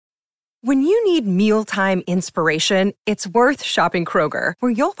When you need mealtime inspiration, it's worth shopping Kroger,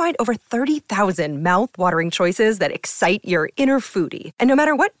 where you'll find over 30,000 mouth-watering choices that excite your inner foodie. And no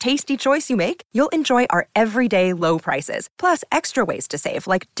matter what tasty choice you make, you'll enjoy our everyday low prices, plus extra ways to save,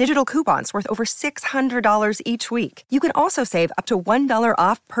 like digital coupons worth over $600 each week. You can also save up to $1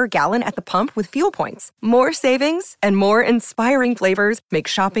 off per gallon at the pump with fuel points. More savings and more inspiring flavors make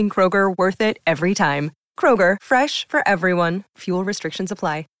shopping Kroger worth it every time. Kroger, fresh for everyone. Fuel restrictions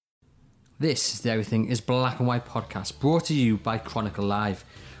apply. This is the Everything is Black and White podcast, brought to you by Chronicle Live,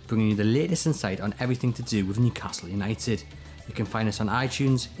 bringing you the latest insight on everything to do with Newcastle United. You can find us on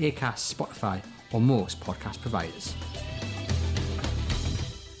iTunes, Acast, Spotify, or most podcast providers.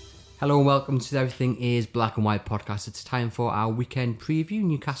 Hello and welcome to the Everything is Black and White podcast. It's time for our weekend preview.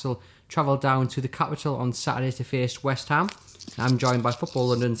 Newcastle travelled down to the capital on Saturday to face West Ham. I'm joined by Football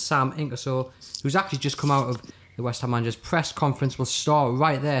London Sam Ingersoll, who's actually just come out of the West Ham manager's press conference. Will start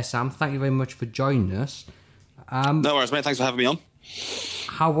right there, Sam. Thank you very much for joining us. No worries, mate. Thanks for having me on.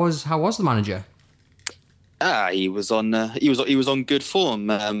 How was the manager? He was on good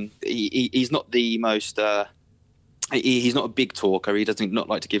form. He's not the most. He's not a big talker. He doesn't not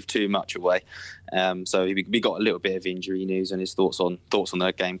like to give too much away. So we got a little bit of injury news and his thoughts on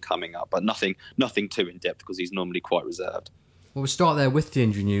their game coming up, but nothing too in depth because he's normally quite reserved. Well, we'll start there with the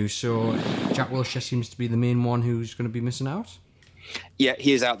injury news. So Jack Wilshere seems to be the main one who's going to be missing out. Yeah,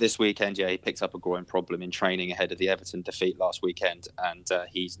 he is out this weekend. Yeah, he picked up a groin problem in training ahead of the Everton defeat last weekend, and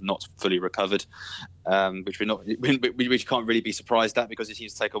he's not fully recovered, which can't really be surprised at because it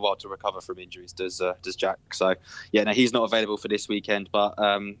seems to take a while to recover from injuries. Does Jack? So yeah, no, he's not available for this weekend. But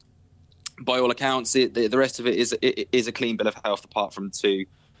by all accounts, the rest of it is a clean bill of health, apart from two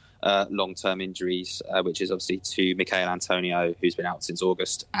long-term injuries, which is obviously to Michail Antonio, who's been out since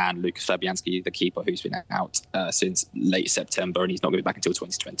August, and Lucas Fabianski, the keeper, who's been out since late September, and he's not going to be back until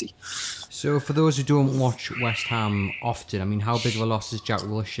 2020. So for those who don't watch West Ham often, I mean, how big of a loss is Jack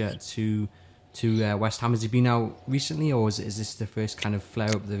Wilshere to West Ham? Has he been out recently, or is this the first kind of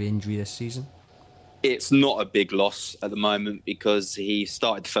flare-up of the injury this season? It's not a big loss at the moment because he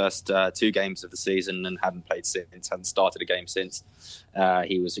started the first two games of the season and hadn't played since, hadn't started a game since.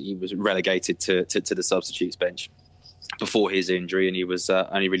 He was relegated to the substitutes bench before his injury, and he was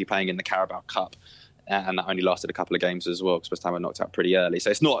only really playing in the Carabao Cup, and that only lasted a couple of games as well because West Ham were knocked out pretty early.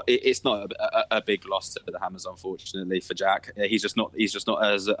 So it's not a big loss to the Hammers, unfortunately, for Jack. He's just not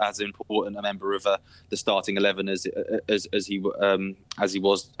as important a member of the starting 11 as he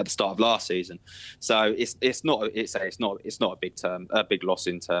was at the start of last season. So it's not a big loss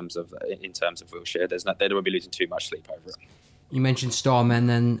in terms of Wilshere. They won't be losing too much sleep over it. You mentioned star men.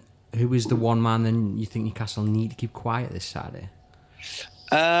 Then who is the one man then you think Newcastle need to keep quiet this Saturday?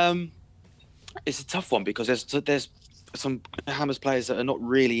 It's a tough one because there's some Hammers players that are not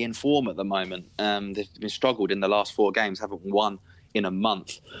really in form at the moment. They've been struggled in the last 4 games, haven't won in a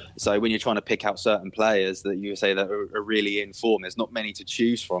month. So when you're trying to pick out certain players that you say that are really in form, there's not many to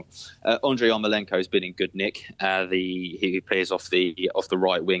choose from. Andrei Yarmolenko has been in good nick. He plays off the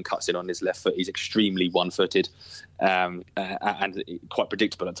right wing, cuts in on his left foot. He's extremely one-footed and quite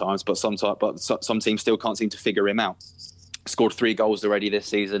predictable at times. But some teams still can't seem to figure him out. Scored 3 goals already this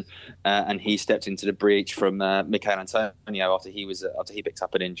season, and he stepped into the breach from Michail Antonio after he picked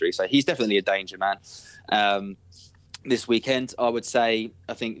up an injury. So he's definitely a danger man. This weekend, I would say,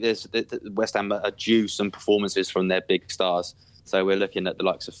 I think West Ham are due some performances from their big stars. So we're looking at the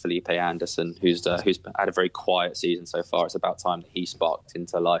likes of Felipe Anderson, who's had a very quiet season so far. It's about time that he sparked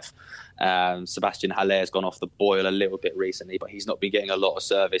into life. Sebastian Haller has gone off the boil a little bit recently, but he's not been getting a lot of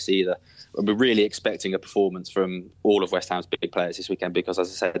service either. We're really expecting a performance from all of West Ham's big players this weekend because, as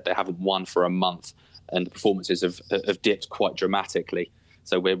I said, they haven't won for a month and the performances have dipped quite dramatically.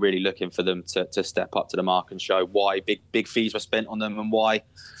 So we're really looking for them to step up to the mark and show why big fees were spent on them and why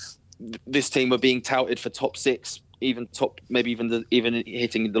this team were being touted for top 6, even top, maybe even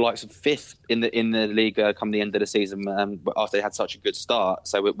hitting the likes of 5th in the league come the end of the season after they had such a good start.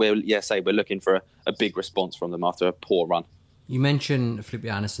 So we're looking for a big response from them after a poor run. You mentioned Felipe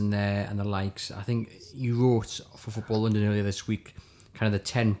Anderson there and the likes. I think you wrote for Football London earlier this week kind of the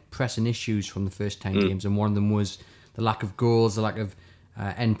 10 pressing issues from the first 10 games, and one of them was the lack of goals, the lack of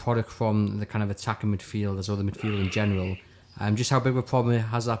end product from the kind of attacking midfielders or the midfield in general. Just how big of a problem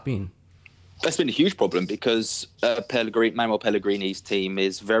has that been? That's been a huge problem because Manuel Pellegrini's team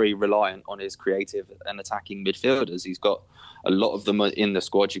is very reliant on his creative and attacking midfielders. He's got a lot of them in the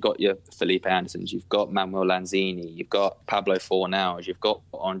squad. You've got your Felipe Andersons, you've got Manuel Lanzini, you've got Pablo Fornals, you've got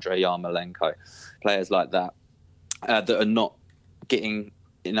Andrei Yarmolenko, players like that that are not getting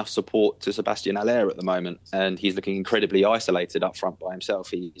enough support to Sebastian Haller at the moment, and he's looking incredibly isolated up front by himself.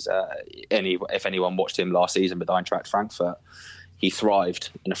 He's if anyone watched him last season with Eintracht Frankfurt, he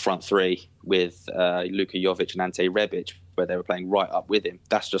thrived in a front three with Luka Jovic and Ante Rebic, where they were playing right up with him.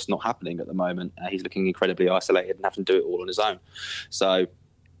 That's just not happening at the moment. He's looking incredibly isolated and having to do it all on his own. So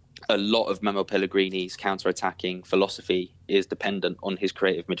a lot of Manuel Pellegrini's counter-attacking philosophy is dependent on his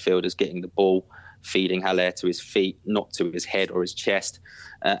creative midfielders getting the ball, feeding Haller to his feet, not to his head or his chest,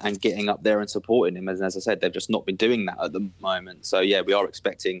 and getting up there and supporting him. And as I said, they've just not been doing that at the moment. So yeah, we are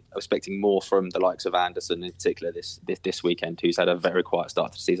expecting more from the likes of Anderson in particular this weekend, who's had a very quiet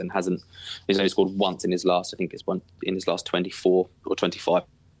start to the season. He's only scored once in his last 24 or 25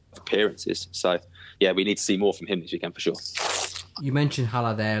 appearances. So yeah, we need to see more from him this weekend for sure. You mentioned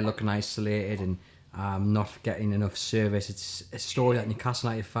Haller there looking isolated and not getting enough service. It's a story that Newcastle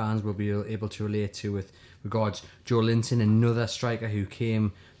United fans will be able to relate to with regards Joelinton, another striker who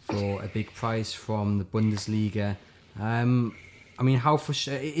came for a big price from the Bundesliga. I mean,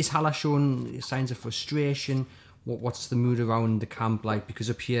 is Haller showing signs of frustration? What's the mood around the camp like? Because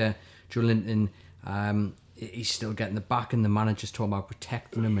up here, Joelinton, he's still getting the back, and the manager's talking about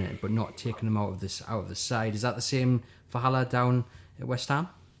protecting him, but not taking him out of the side. Is that the same for Haller down at West Ham?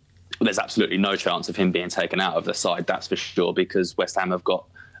 Well, there's absolutely no chance of him being taken out of the side, that's for sure, because West Ham have got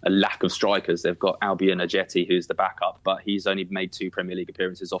a lack of strikers. They've got Albion Ajeti, who's the backup, but he's only made 2 Premier League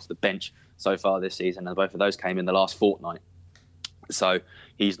appearances off the bench so far this season, and both of those came in the last fortnight. So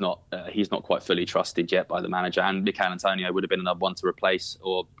he's not quite fully trusted yet by the manager. And Mikel Antonio would have been another one to replace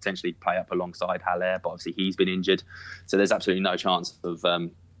or potentially play up alongside Haller, but obviously he's been injured. So there's absolutely no chance of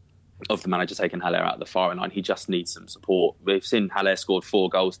the manager taking Haller out of the firing line. He just needs some support. We've seen Haller scored 4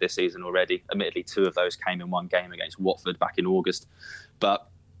 goals this season already. Admittedly, 2 of those came in one game against Watford back in August. But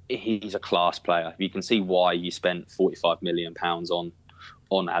he's a class player. You can see why you spent £45 million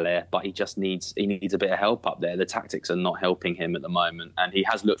on Haller, but he needs a bit of help up there. The tactics are not helping him at the moment, and he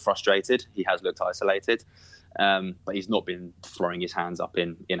has looked frustrated. He has looked isolated, but he's not been throwing his hands up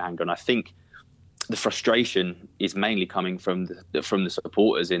in anger. And I think the frustration is mainly coming from the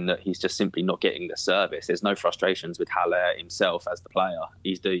supporters, in that he's just simply not getting the service. There's no frustrations with Haller himself as the player.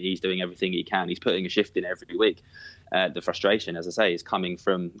 He's doing everything he can. He's putting a shift in every week. The frustration, as I say, is coming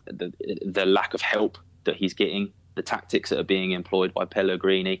from the lack of help that he's getting, the tactics that are being employed by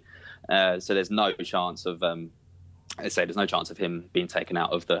Pellegrini. So there's no chance of there's no chance of him being taken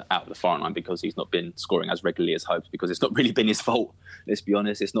out of the firing line because he's not been scoring as regularly as hoped, because it's not really been his fault. Let's be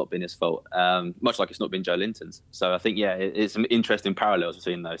honest, it's not been his fault. Much like it's not been Joelinton's. So I think, yeah, it's some interesting parallels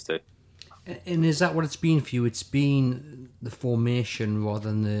between those two. And is that what it's been for you? It's been the formation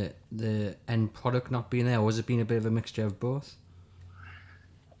rather than the end product not being there, or has it been a bit of a mixture of both?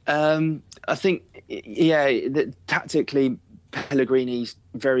 I think, tactically, Pellegrini's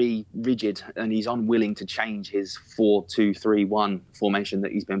very rigid and he's unwilling to change his 4-2-3-1 formation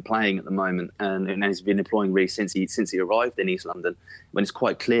that he's been playing at the moment, and he's been employing really since he arrived in East London, when it's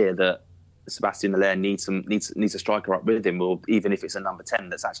quite clear that Sebastian Haller needs a striker up with him, or even if it's a number 10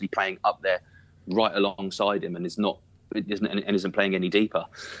 that's actually playing up there right alongside him and isn't playing any deeper.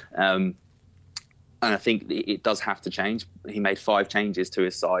 And I think it does have to change. He made 5 changes to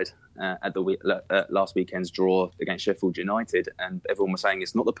his side at last weekend's draw against Sheffield United, and everyone was saying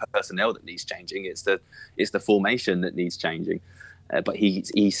it's not the personnel that needs changing; it's the formation that needs changing. But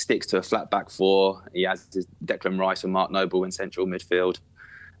he sticks to a flat back 4. He has Declan Rice and Mark Noble in central midfield,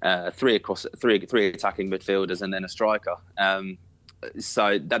 3 attacking midfielders, and then a striker.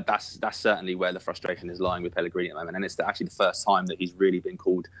 So that's certainly where the frustration is lying with Pellegrini at the moment, and it's actually the first time that he's really been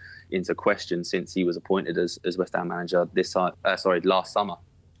called into question since he was appointed as West Ham manager last summer.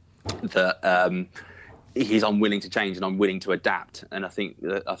 That he's unwilling to change and unwilling to adapt, and I think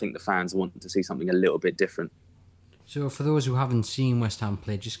the fans want to see something a little bit different. So, for those who haven't seen West Ham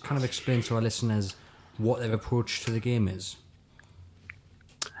play, just kind of explain to our listeners what their approach to the game is.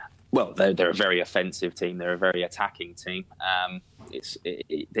 Well, they're a very offensive team. They're a very attacking team.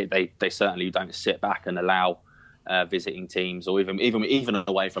 They certainly don't sit back and allow visiting teams, or even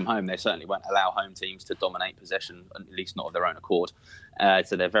away from home, they certainly won't allow home teams to dominate possession, at least not of their own accord.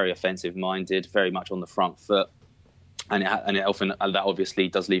 So they're very offensive-minded, very much on the front foot, and it often that obviously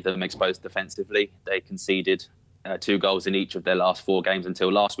does leave them exposed defensively. They conceded 2 goals in each of their last 4 games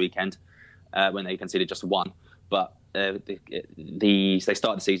until last weekend, when they conceded just 1. But they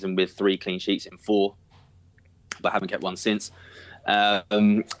started the season with 3 clean sheets in 4, but haven't kept one since.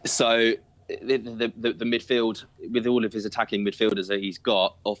 So the midfield, with all of his attacking midfielders that he's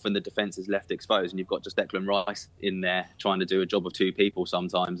got, often the defence is left exposed, and you've got just Declan Rice in there trying to do a job of 2 people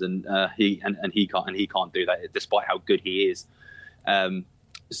sometimes, and he can't do that despite how good he is.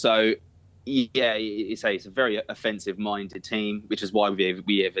 So, yeah, you say it's a very offensive-minded team, which is why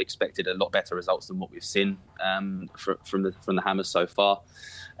we have expected a lot better results than what we've seen from the Hammers so far.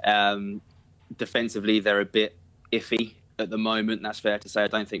 Defensively, they're a bit iffy at the moment. That's fair to say. I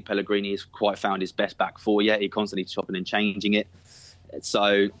don't think Pellegrini has quite found his best back four yet. He's constantly chopping and changing it.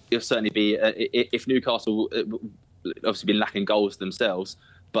 So it'll certainly be if Newcastle obviously been lacking goals themselves,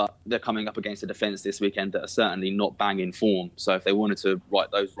 but they're coming up against a defence this weekend that are certainly not banging form. So if they wanted to right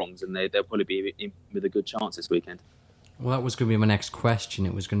those wrongs, then they'll probably be in with a good chance this weekend. Well, that was going to be my next question.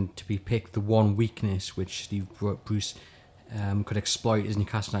 It was going to be pick the one weakness which Steve Bruce could exploit as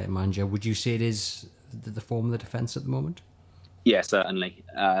Newcastle United manager. Would you say it is the form of the defence at the moment? Yeah, certainly.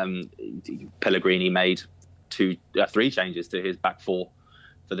 Pellegrini made three changes to his back four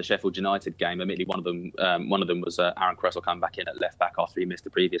for the Sheffield United game. Admittedly, one of them was Aaron Cresswell coming back in at left back after he missed the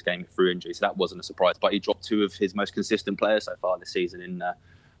previous game through injury, so that wasn't a surprise. But he dropped two of his most consistent players so far this season in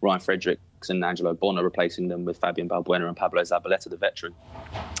Ryan Fredericks and Angelo Bonner, replacing them with Fabian Balbuena and Pablo Zabaleta, the veteran.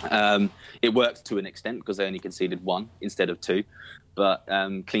 It worked to an extent because they only conceded one instead of two. But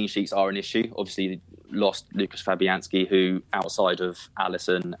clean sheets are an issue. Obviously, lost Lucas Fabianski, who, outside of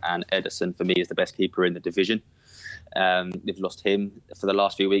Alisson and Ederson, for me, is the best keeper in the division. They've lost him for the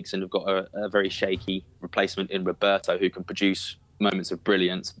last few weeks and have got a very shaky replacement in Roberto, who can produce moments of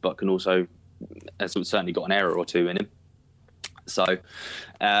brilliance, but can also has certainly got an error or two in him. So,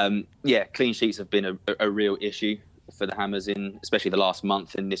 clean sheets have been a real issue for the Hammers, especially the last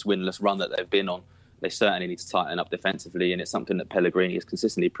month in this winless run that they've been on. They certainly need to tighten up defensively, and it's something that Pellegrini has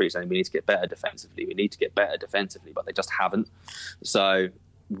consistently preached. We need to get better defensively. We need to get better defensively, but they just haven't. So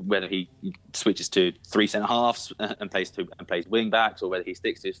whether he switches to three centre halves and plays wing backs, or whether he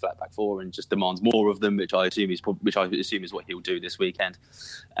sticks to his flat back four and just demands more of them, which I assume is what he'll do this weekend.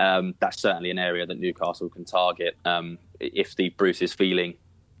 That's certainly an area that Newcastle can target. If Steve Bruce is feeling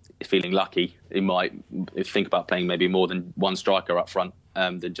lucky, he might think about playing maybe more than one striker up front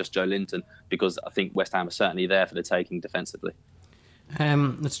than just Joe Linton, because I think West Ham are certainly there for the taking defensively.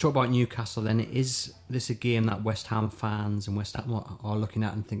 Let's talk about Newcastle then. Is this a game that West Ham fans and West Ham are looking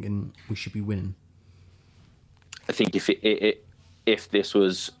at and thinking we should be winning? I think if this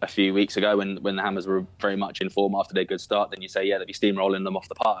was a few weeks ago when the Hammers were very much in form after their good start, then you say, yeah, they'd be steamrolling them off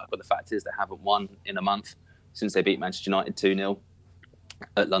the park. But the fact is they haven't won in a month since they beat Manchester United 2-0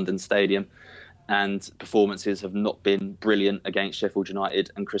 at London Stadium. And performances have not been brilliant against Sheffield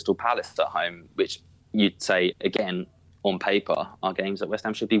United and Crystal Palace at home, which you'd say, again, on paper, are games that West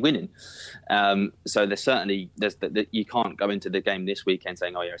Ham should be winning. So you can't go into the game this weekend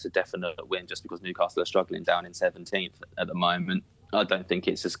saying, oh yeah, it's a definite win just because Newcastle are struggling down in 17th at the moment. I don't think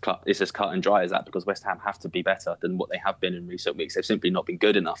it's as cut and dry as that, because West Ham have to be better than what they have been in recent weeks. They've simply not been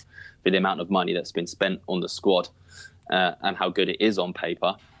good enough for the amount of money that's been spent on the squad and how good it is on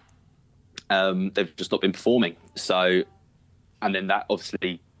paper. They've just not been performing. So, and then that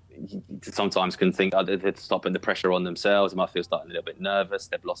obviously sometimes can think they're stopping the pressure on themselves. They might feel starting a little bit nervous.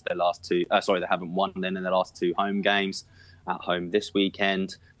 They've lost their last two. They haven't won then in their last two home games at home this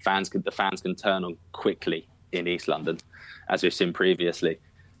weekend. The fans can turn on quickly in East London, as we've seen previously.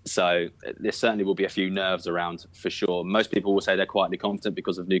 So there certainly will be a few nerves around for sure. Most people will say they're quietly confident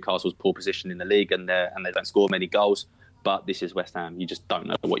because of Newcastle's poor position in the league and they don't score many goals. But this is West Ham. You just don't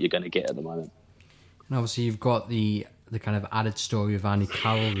know what you're going to get at the moment. And obviously you've got the kind of added story of Andy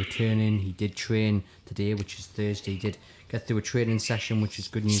Carroll returning. He did train today, which is Thursday. He did get through a training session, which is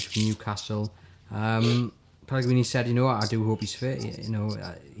good news for Newcastle. Pellegrini said, I do hope he's fit.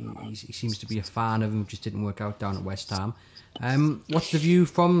 He seems to be a fan of him. Just didn't work out down at West Ham. What's the view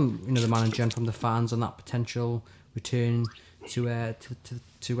from the manager and from the fans on that potential return to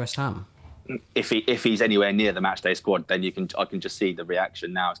West Ham? If he's anywhere near the matchday squad, then I can just see the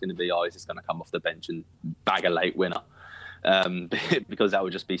reaction now. It's going to be, he's just going to come off the bench and bag a late winner, because that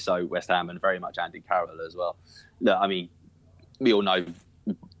would just be so West Ham and very much Andy Carroll as well. Look, I mean, we all know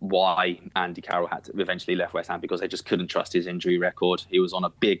why Andy Carroll had to eventually left West Ham, because they just couldn't trust his injury record. He was on a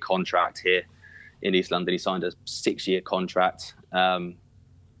big contract here in East London. He signed a 6-year contract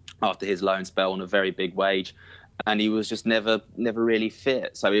after his loan spell on a very big wage. And he was just never really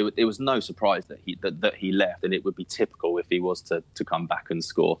fit. So it was no surprise that he left, and it would be typical if he was to come back and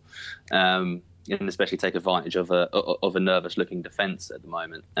score, and especially take advantage of a nervous-looking defence at the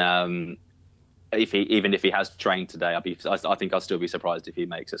moment. Even if he has trained today, I think I'll still be surprised if he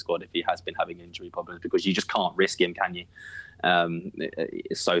makes a squad if he has been having injury problems, because you just can't risk him, can you?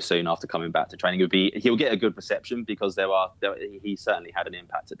 So soon after coming back to training, he'll get a good reception, because he certainly had an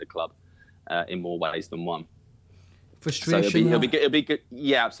impact at the club in more ways than one. Frustration. So it'll be good.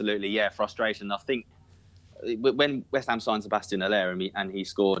 Yeah, absolutely. Yeah, frustration. I think when West Ham signed Sebastian Haller and he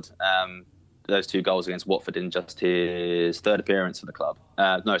scored those 2 goals against Watford in just his third appearance for the club.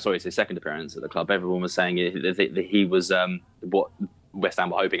 It's his second appearance at the club. Everyone was saying that he was what West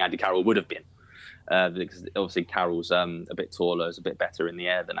Ham were hoping Andy Carroll would have been. Because obviously Carroll's a bit taller, is a bit better in the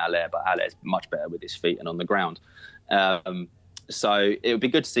air than Haller, but Haller's much better with his feet and on the ground. So it would be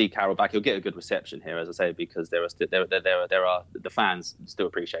good to see Carroll back. He'll get a good reception here, as I say, because there are the fans still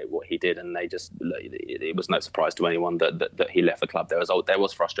appreciate what he did, and it was no surprise to anyone that he left the club. There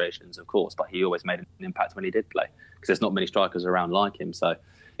was frustrations, of course, but he always made an impact when he did play, because there's not many strikers around like him. So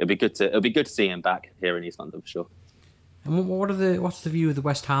it'll be good to see him back here in East London for sure. And what's the view of the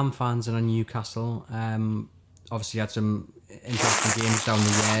West Ham fans in Newcastle? Obviously, you had some interesting games down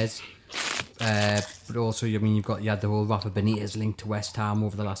the years. But also, I mean, you had the whole Rafa Benitez link to West Ham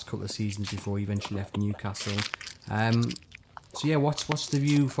over the last couple of seasons before he eventually left Newcastle. So yeah, what's the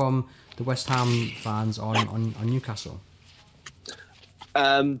view from the West Ham fans on Newcastle?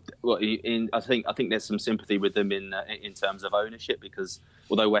 I think there's some sympathy with them in terms of ownership, because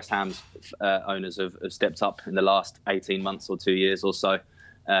although West Ham's owners have stepped up in the last 18 months or 2 years or so,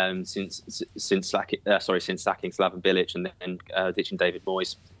 since sacking Slaven Bilic and then ditching David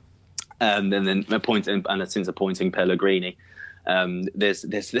Moyes. And then since appointing Pellegrini, there's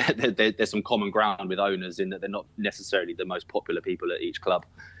some common ground with owners in that they're not necessarily the most popular people at each club.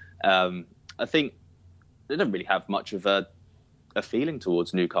 I think they don't really have much of a feeling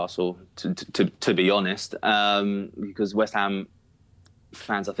towards Newcastle, to be honest, because West Ham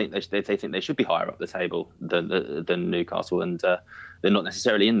fans, I think they think they should be higher up the table than Newcastle, and they're not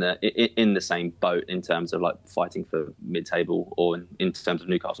necessarily in the same boat in terms of like fighting for mid-table, or in terms of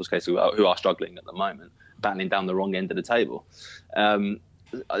Newcastle's case, who are struggling at the moment, battling down the wrong end of the table.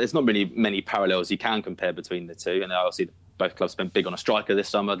 There's not really many parallels you can compare between the two, and obviously both clubs have been big on a striker this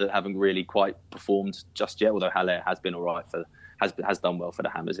summer that haven't really quite performed just yet, although Haller has been all right has done well for the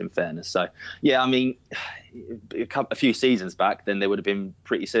Hammers, in fairness. So, yeah, I mean, a few seasons back, then they would have been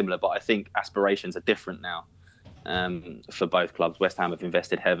pretty similar. But I think aspirations are different now for both clubs. West Ham have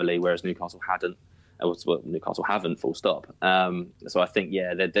invested heavily, whereas Newcastle hadn't. Newcastle haven't, full stop. So I think,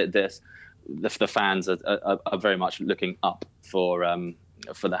 yeah, the fans are very much looking up for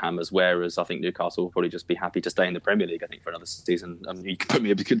the Hammers, whereas I think Newcastle will probably just be happy to stay in the Premier League, I think, for another season. You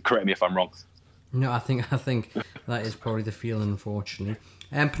could correct me if I'm wrong. No, I think that is probably the feeling, unfortunately.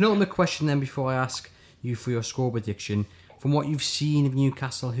 Penultimate question then, before I ask you for your score prediction. From what you've seen of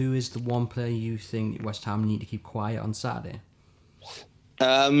Newcastle, who is the one player you think West Ham need to keep quiet on Saturday?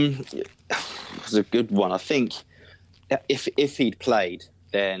 It's a good one. I think if he'd played,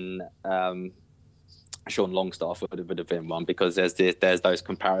 then Sean Longstaff would have been one, because there's those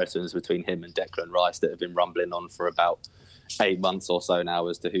comparisons between him and Declan Rice that have been rumbling on for about 8 months or so now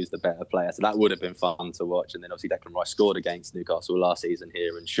as to who's the better player. So that would have been fun to watch. And then obviously Declan Rice scored against Newcastle last season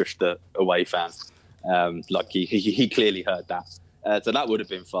here and shushed the away fans. Like he clearly heard that. So that would have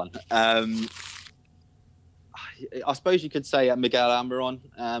been fun. I suppose you could say Miguel Almiron,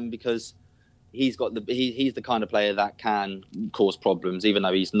 because he's the kind of player that can cause problems, even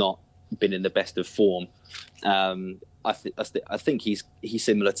though he's not been in the best of form. I think he's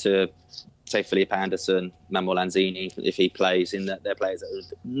similar to, say, Felipe Anderson, Manuel Lanzini, if he plays, in that they're players that have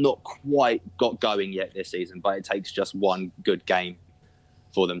not quite got going yet this season, but it takes just one good game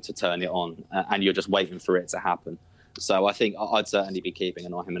for them to turn it on, and you're just waiting for it to happen. So I think I'd certainly be keeping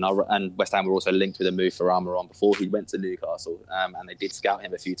an eye on him. And West Ham were also linked with a move for Almiron before he went to Newcastle, and they did scout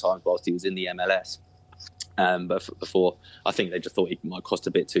him a few times whilst he was in the MLS. But before, I think they just thought he might cost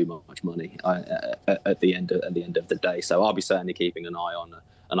a bit too much money at the end of the day. So I'll be certainly keeping an eye on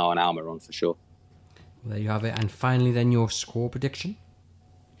Almiron for sure. Well, there you have it. And finally, then, your score prediction.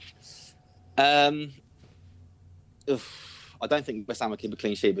 I don't think West Ham will keep a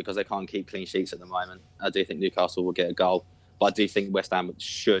clean sheet, because they can't keep clean sheets at the moment. I do think Newcastle will get a goal, but I do think West Ham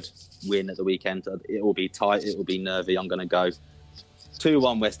should win at the weekend. It will be tight. It will be nervy. I'm going to go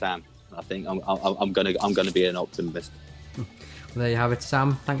 2-1 West Ham. I think I'm going to be an optimist. Well, there you have it,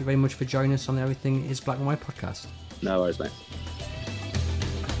 Sam. Thank you very much for joining us on the Everything is Black and White podcast. No worries, mate.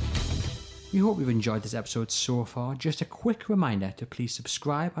 We hope you've enjoyed this episode so far. Just a quick reminder to please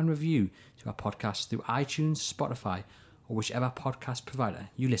subscribe and review to our podcast through iTunes, Spotify, or whichever podcast provider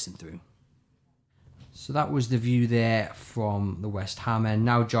you listen through. So that was the view there from the West Ham end.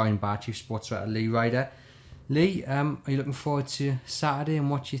 Now joined by Chief Sports Writer Lee Ryder. Lee, are you looking forward to Saturday, and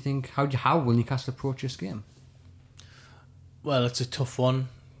what do you think? How will Newcastle approach this game? Well, it's a tough one.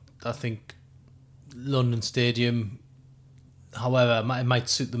 I think London Stadium, however, it might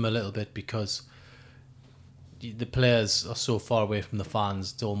suit them a little bit, because the players are so far away from the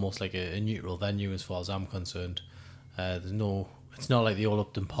fans. It's almost like a neutral venue as far as I'm concerned. It's not like the old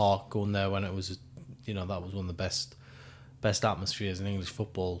Upton Park going there when it was, that was one of the best atmospheres in English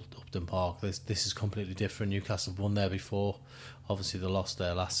football. Upton Park. This is completely different. Newcastle have won there before. Obviously, they lost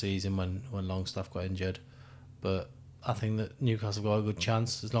there last season when Longstaff got injured, but I think that Newcastle got a good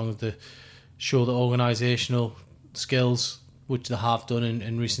chance as long as they show the organisational skills, which they have done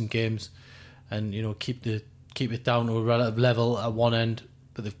in recent games, and keep it down to a relative level at one end.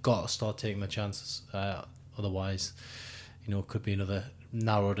 But they've got to start taking the chances. Otherwise, it could be another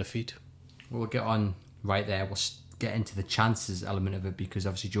narrow defeat. We'll get on right there. We'll get into the chances element of it, because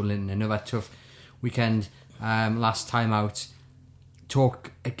obviously Joelinton, another tough weekend last time out.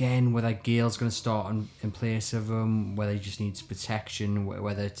 Talk again whether Gale's going to start in place of him, whether he just needs protection,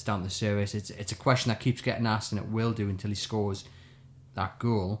 whether it's down to the service. It's a question that keeps getting asked, and it will do until he scores that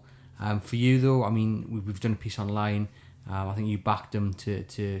goal. For you though, I mean, we've done a piece online. I think you backed him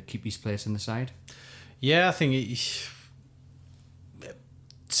to keep his place in the side. Yeah, I think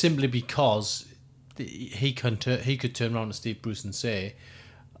simply because he could turn around to Steve Bruce and say,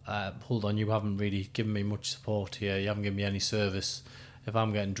 hold on, you haven't really given me much support here, you haven't given me any service. If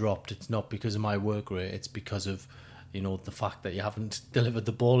I'm getting dropped, it's not because of my work rate, it's because of the fact that you haven't delivered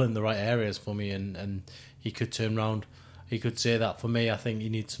the ball in the right areas for me. And he could turn around, he could say that. For me, I think you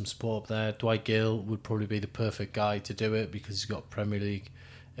need some support there. Dwight Gale would probably be the perfect guy to do it because he's got Premier League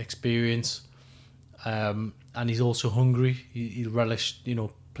experience, and he's also hungry. He'll relish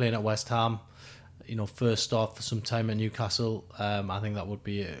playing at West Ham, first start for some time at Newcastle. I think that would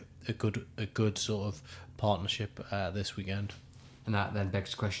be a good sort of partnership this weekend. And that then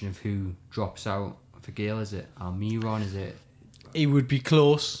begs the question of who drops out for Gale. Is it Almiron? Is it? He would be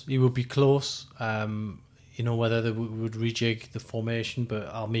close. Whether they would rejig the formation,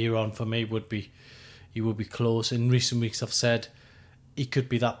 but Almiron for me would be close. In recent weeks, I've said he could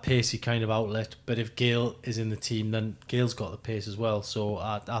be that pacey kind of outlet, but if Gale is in the team, then Gale's got the pace as well. So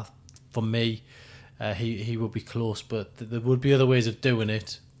for me, he would be close, but there would be other ways of doing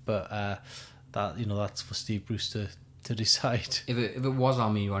it. But that's for Steve Bruce to decide. If it was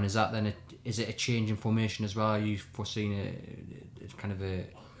Almiron, is it a change in formation as well? Are you foreseeing a kind of a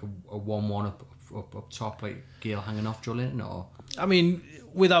 1-1 up top, like Gale hanging off Joelinton? Or I mean,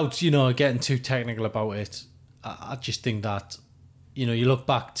 without getting too technical about it, I just think that you look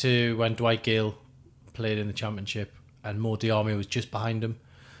back to when Dwight Gale played in the Championship and Mo Diarmi was just behind him.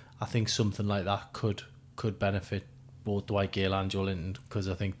 I think something like that could benefit both Dwight Gale and Joelinton, because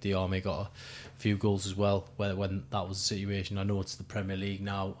I think Diarmi got a few goals as well when that was the situation. I know it's the Premier League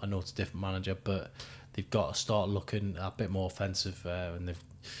now, I know it's a different manager, but they've got to start looking a bit more offensive. And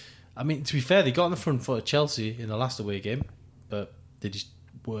to be fair, they got on the front foot of Chelsea in the last away game, but they just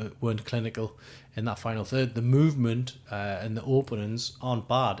weren't clinical in that final third. The movement and the openings aren't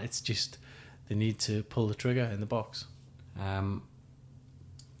bad. It's just they need to pull the trigger in the box.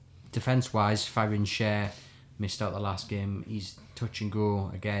 Defence-wise, Fabian Schär missed out the last game. He's touch and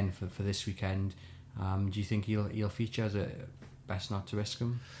go again for this weekend. Do you think he'll feature? Is it best not to risk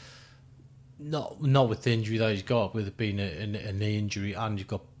him? Not with the injury that he's got, with it being a knee injury, and you've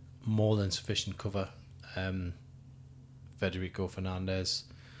got more than sufficient cover. Federico Fernandez,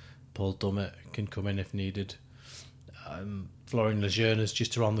 Paul Dummett can come in if needed. Florian Lejeune is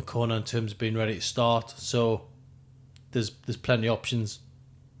just around the corner in terms of being ready to start. So there's plenty of options.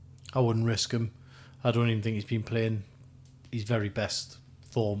 I wouldn't risk him. I don't even think he's been playing his very best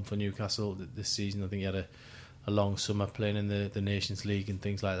form for Newcastle this season. I think he had a long summer playing in the Nations League and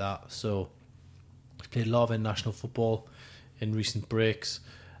things like that. So he's played a lot of international football in recent breaks.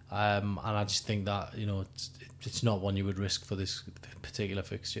 And I just think that it's not one you would risk for this particular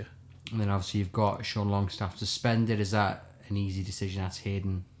fixture. And then obviously you've got Sean Longstaff suspended. Is that an easy decision? That's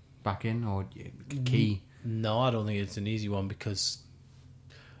Hayden back in, or key? No, I don't think it's an easy one, because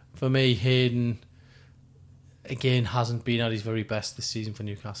for me, Hayden again hasn't been at his very best this season for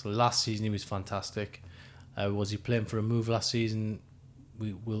Newcastle. Last season he was fantastic. Was he playing for a move last season?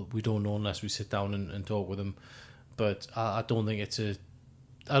 We don't know unless we sit down and talk with him. But I don't think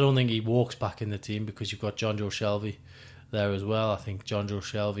I don't think he walks back in the team, because you've got John Joe Shelvey there as well. I think John Joe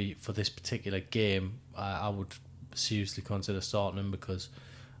Shelvey for this particular game, I would seriously consider starting him, because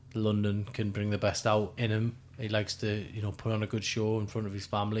London can bring the best out in him. He likes to put on a good show in front of his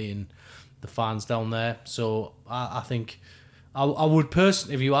family and the fans down there. So I think I would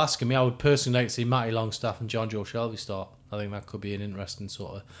personally, if you ask me, I would personally like to see Matty Longstaff and John Joe Shelvey start. I think that could be an interesting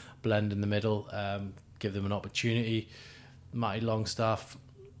sort of blend in the middle. Give them an opportunity. Matty Longstaff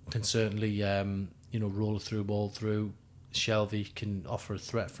can certainly roll a through ball through. Shelvey can offer a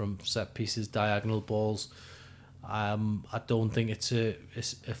threat from set pieces, diagonal balls. I don't think it's a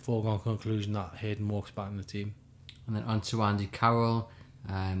foregone conclusion that Hayden walks back in the team. And then on to Andy Carroll.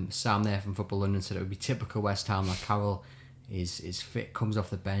 Sam there from Football London said it would be typical West Ham that Carroll is fit, comes off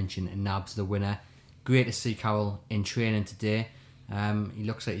the bench and nabs the winner. Great to see Carroll in training today. He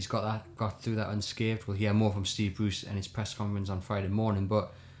looks like he's got through that unscathed. We'll hear more from Steve Bruce in his press conference on Friday morning,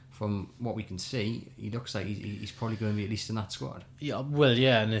 but from what we can see, he looks like he's probably going to be at least in that squad. Yeah, well,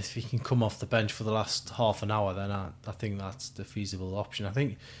 yeah, and if he can come off the bench for the last half an hour, then I think that's the feasible option. I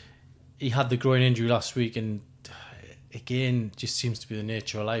think he had the groin injury last week, and again, just seems to be the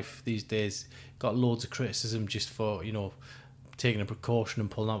nature of life these days. Got loads of criticism just for, taking a precaution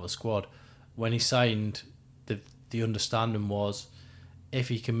and pulling out of the squad. When he signed, the understanding was if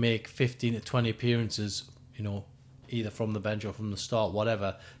he can make 15 to 20 appearances, either from the bench or from the start,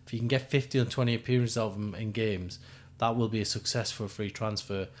 whatever, if you can get 15 or 20 appearances out of him in games, that will be a success for a free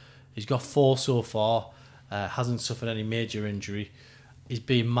transfer. He's got 4 so far, hasn't suffered any major injury. He's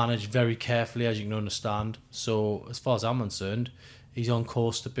being managed very carefully, as you can understand. So, as far as I'm concerned, he's on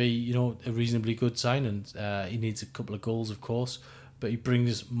course to be, a reasonably good signing. He needs a couple of goals, of course, but he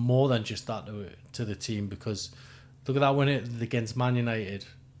brings more than just that to the team, because look at that win against Man United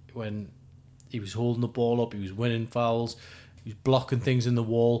when he was holding the ball up, he was winning fouls, he was blocking things in the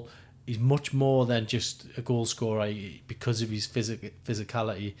wall. He's much more than just a goal scorer. Because of his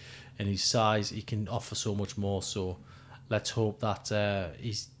physicality and his size, he can offer so much more. So let's hope that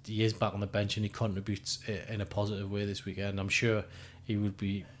he is back on the bench and he contributes in a positive way this weekend. I'm sure he would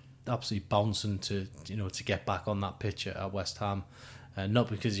be absolutely bouncing to get back on that pitch at West Ham. Not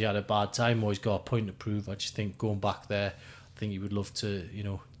because he had a bad time or he's got a point to prove. I just think going back there, I think he would love to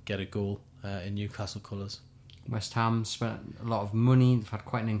get a goal in Newcastle colours. West Ham spent a lot of money. They've had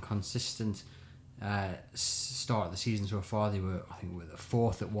quite an inconsistent start of the season so far. They were, I think, the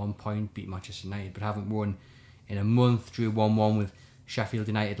 4th at one point, beat Manchester United, but haven't won in a month. Drew 1-1 with Sheffield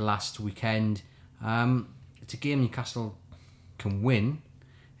United last weekend. It's a game Newcastle can win.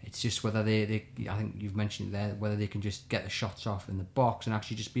 It's just whether they I think you've mentioned it there, whether they can just get the shots off in the box and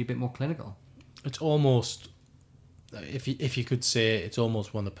actually just be a bit more clinical. It's almost, if you could say, it's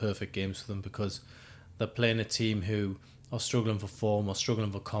almost one of the perfect games for them, because they're playing a team who are struggling for form or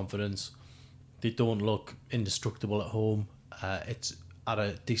struggling for confidence. They don't look indestructible at home. It's at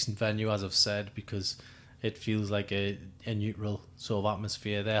a decent venue, as I've said, because it feels like a neutral sort of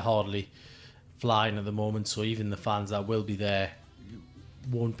atmosphere. They're hardly flying at the moment, so even the fans that will be there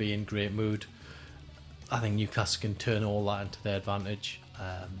won't be in great mood. I think Newcastle can turn all that into their advantage.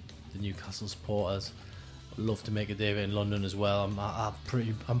 The Newcastle supporters love to make a day of it in London as well.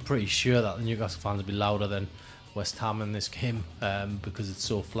 I'm pretty sure that the Newcastle fans will be louder than West Ham in this game, because it's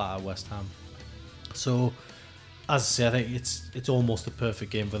so flat at West Ham. So, as I say, I think it's almost the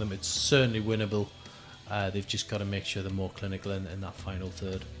perfect game for them. It's certainly winnable. They've just got to make sure they're more clinical in that final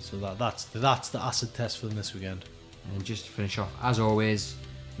third. So that's the acid test for them this weekend. And just to finish off, as always,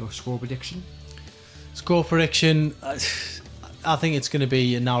 your score prediction? Score prediction, I think it's going to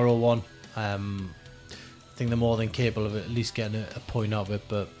be a narrow one. I think they're more than capable of at least getting a point out of it,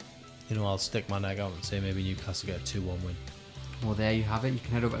 but I'll stick my neck out and say maybe Newcastle get a 2-1 win. Well, there you have it. You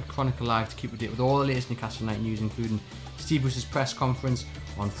can head over to Chronicle Live to keep up to date with all the latest Newcastle United news, including Steve Bruce's press conference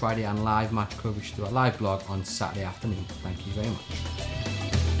on Friday and live match coverage through our live blog on Saturday afternoon. Thank you very much.